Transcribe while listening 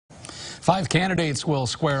5 candidates will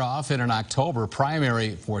square off in an October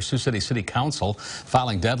primary for Sioux City City Council.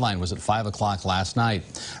 Filing deadline was at 5 o'clock last night.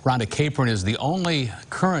 Rhonda Capron is the only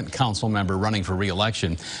current council member running for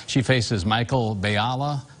re-election. She faces Michael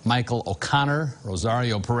Bayala, Michael O'Connor,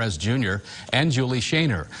 Rosario Perez Jr., and Julie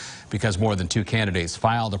Shaner. Because more than 2 candidates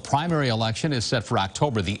filed, a primary election is set for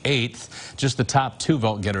October the 8th. Just the top 2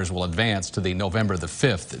 vote getters will advance to the November the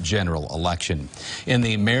 5th general election. In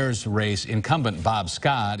the mayor's race, incumbent Bob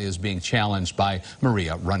Scott is being challenged by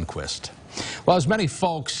Maria Runquist. Well, as many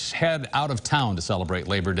folks head out of town to celebrate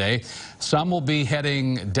Labor Day, some will be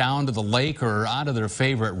heading down to the lake or onto their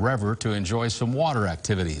favorite river to enjoy some water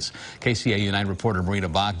activities. KCAU-9 reporter Marina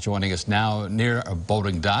Bach joining us now near a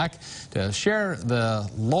boating dock to share the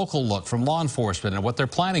local look from law enforcement and what they're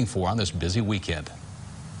planning for on this busy weekend.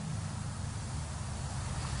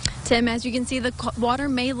 Tim, as you can see, the water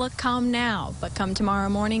may look calm now, but come tomorrow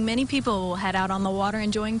morning, many people will head out on the water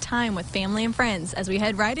enjoying time with family and friends as we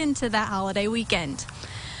head right into that holiday weekend.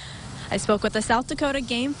 I spoke with the South Dakota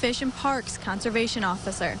Game, Fish and Parks Conservation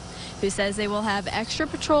Officer, who says they will have extra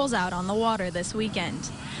patrols out on the water this weekend.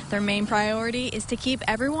 Their main priority is to keep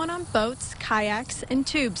everyone on boats, kayaks, and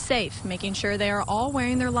tubes safe, making sure they are all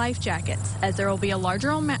wearing their life jackets, as there will be a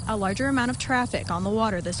larger amount of traffic on the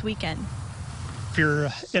water this weekend. If you're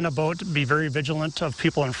in a boat, be very vigilant of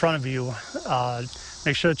people in front of you.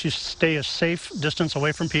 Make sure that you stay a safe distance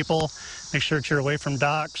away from people. Make sure that you're away from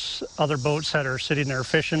docks, other boats that are sitting there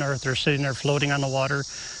fishing, or if they're sitting there floating on the water.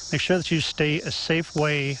 Make sure that you stay a safe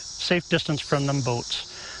distance from them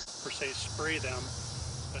boats. Per se, spray them.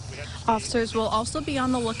 Officers will also be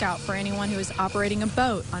on the lookout for anyone who is operating a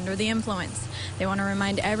boat under the influence. They want to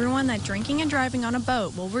remind everyone that drinking and driving on a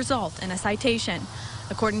boat will result in a citation.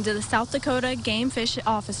 According to the South Dakota Game Fish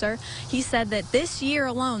officer, he said that this year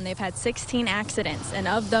alone they've had 16 accidents, and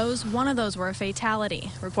of those, one of those were a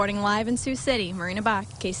fatality. Reporting live in Sioux City, Marina Bach,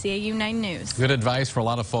 KCAU 9 News. Good advice for a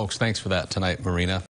lot of folks. Thanks for that tonight, Marina.